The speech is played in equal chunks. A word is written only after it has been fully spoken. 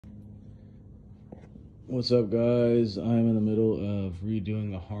What's up, guys? I'm in the middle of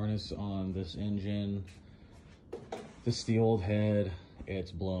redoing the harness on this engine. This is the old head.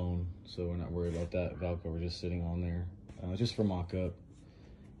 It's blown, so we're not worried about that valve cover just sitting on there, just for mock-up.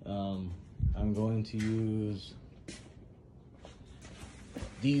 I'm going to use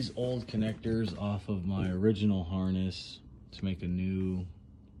these old connectors off of my original harness to make a new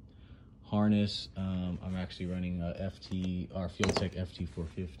harness. I'm actually running a fueltech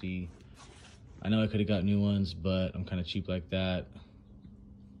FT550. I know I could have got new ones, but I'm kind of cheap like that.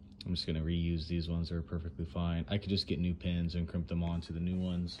 I'm just gonna reuse these ones. They're perfectly fine. I could just get new pins and crimp them onto the new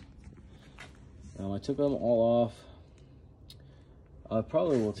ones. I took them all off. I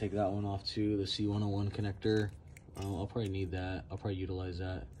probably will take that one off too, the C101 connector. I'll probably need that. I'll probably utilize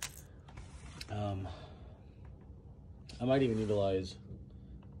that. I might even utilize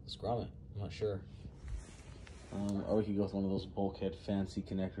this grommet. I'm not sure. Or we could go with one of those bulkhead fancy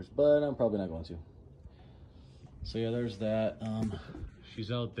connectors, but I'm probably not going to. So yeah, there's that.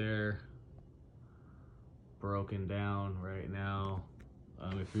 She's out there broken down right now.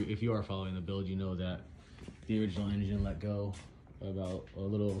 If you are following the build, you know that the original engine let go about a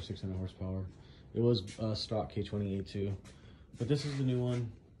little over 600 horsepower. It was stock K28.2, but this is the new one.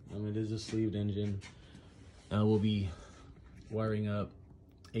 It is a sleeved engine. We'll be wiring up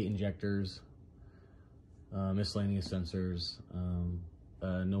 8 injectors, miscellaneous sensors,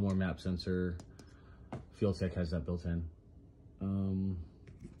 no more map sensor. FuelTech has that built in.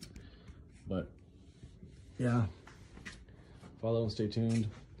 But yeah, follow and stay tuned.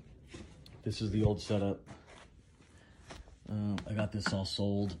 This is the old setup. I got this all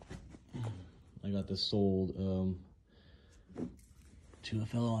sold. I got this sold to a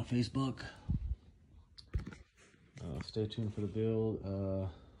fellow on Facebook. Stay tuned for the build.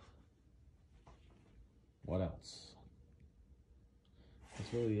 What else?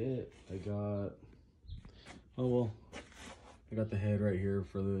 That's really it. I got the head right here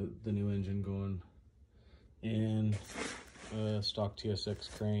for the new engine going in. Stock TSX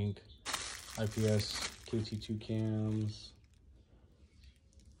crank, IPS KT2 cams.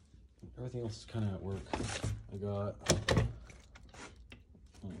 Everything else is kind of at work. I got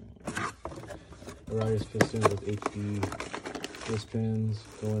Arias piston with HD twist pins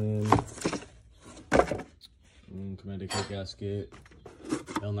going in. Commando K gasket,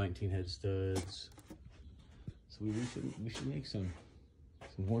 L19 head studs. So we should make some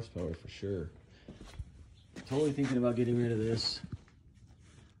horsepower for sure. Totally thinking about getting rid of this.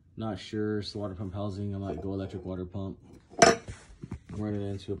 Not sure. It's the water pump housing. I might go electric water pump. I'm running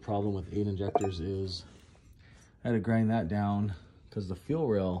into a problem with 8 injectors is I had to grind that down because the fuel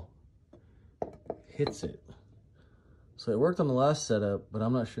rail hits it. So it worked on the last setup, but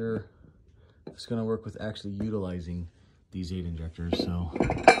I'm not sure if it's gonna work with actually utilizing these 8 injectors, so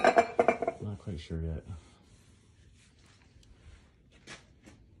I'm not quite sure yet.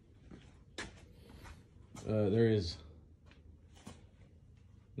 There is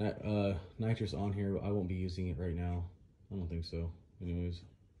nitrous on here, but I won't be using it right now. I don't think so. Anyways,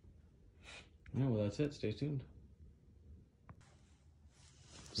 yeah, well, that's it. Stay tuned.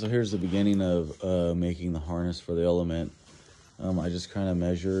 So here's the beginning of making the harness for the Element. I just kind of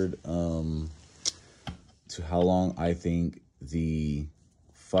measured to how long I think the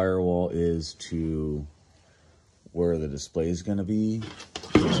firewall is to where the display is going to be.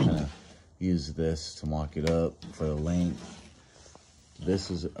 Just kind of use this to mock it up for the length. This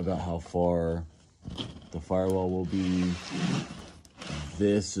is about how far the firewall will be.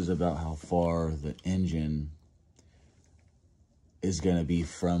 This is about how far the engine is going to be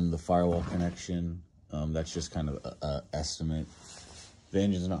from the firewall connection. That's just kind of an estimate. The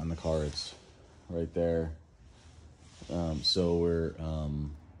engine's not in the car, it's right there. So we're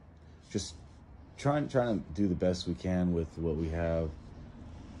just trying to do the best we can with what we have.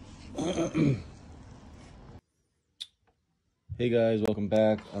 Hey guys, welcome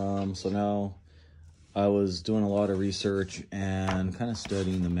back. So now I was doing a lot of research and kind of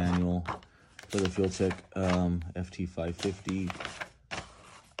studying the manual for the FuelTech FT550.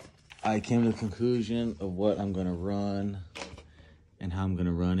 I came to the conclusion of what I'm going to run and how I'm going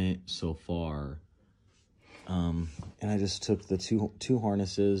to run it so far. And I just took the two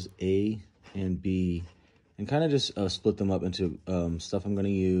harnesses, A and B, and kind of just split them up into stuff I'm going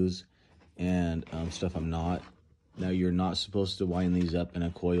to use and stuff I'm not. Now, you're not supposed to wind these up in a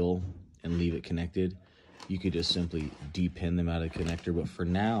coil and leave it connected. You could just simply de-pin them out of the connector. But for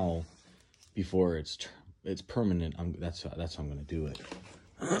now, before it's permanent, that's how I'm going to do it.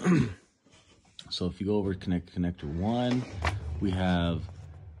 So if you go over to connector 1, we have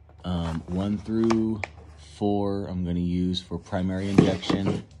 1 through 4 I'm going to use for primary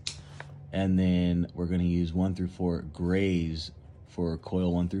injection. And then we're going to use 1 through 4 grays for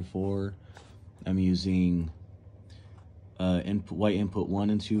coil 1 through 4. I'm using white input 1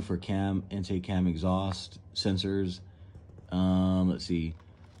 and 2 for cam, intake cam exhaust sensors. Let's see.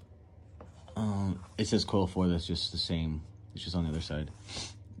 It says coil 4, that's just the same. It's just on the other side.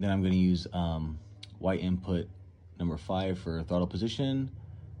 Then I'm going to use white input number 5 for throttle position.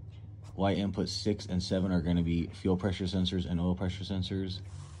 White input 6 and 7 are going to be fuel pressure sensors and oil pressure sensors.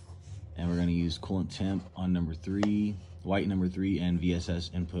 And we're going to use coolant temp on number 3, white number 3, and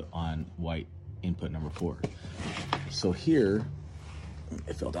VSS input on white input number 4. So here,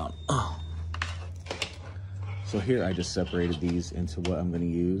 it fell down. Oh. So here I just separated these into what I'm going to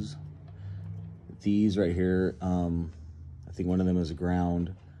use. These right here, I think one of them is a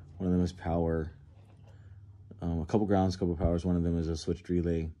ground, one of them is power, a couple grounds, a couple powers, one of them is a switched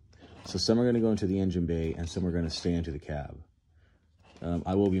relay. So some are going to go into the engine bay and some are going to stay into the cab.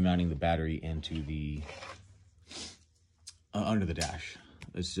 I will be mounting the battery into the, under the dash.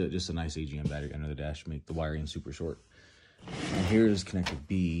 It's just a nice AGM battery under the dash to make the wiring super short. And here is connector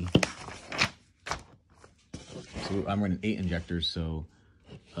B. So I'm running 8 injectors, so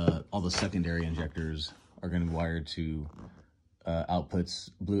all the secondary injectors are going to be wired to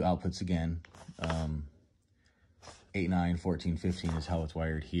outputs, blue outputs again. 8, 9, 14, 15 is how it's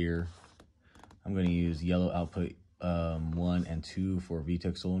wired here. I'm going to use yellow output 1 and 2 for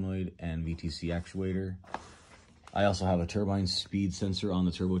VTEC solenoid and VTC actuator. I also have a turbine speed sensor on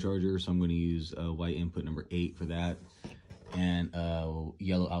the turbocharger, so I'm going to use white input number 8 for that, and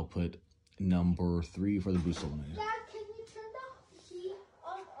yellow output number 3 for the boost solenoid.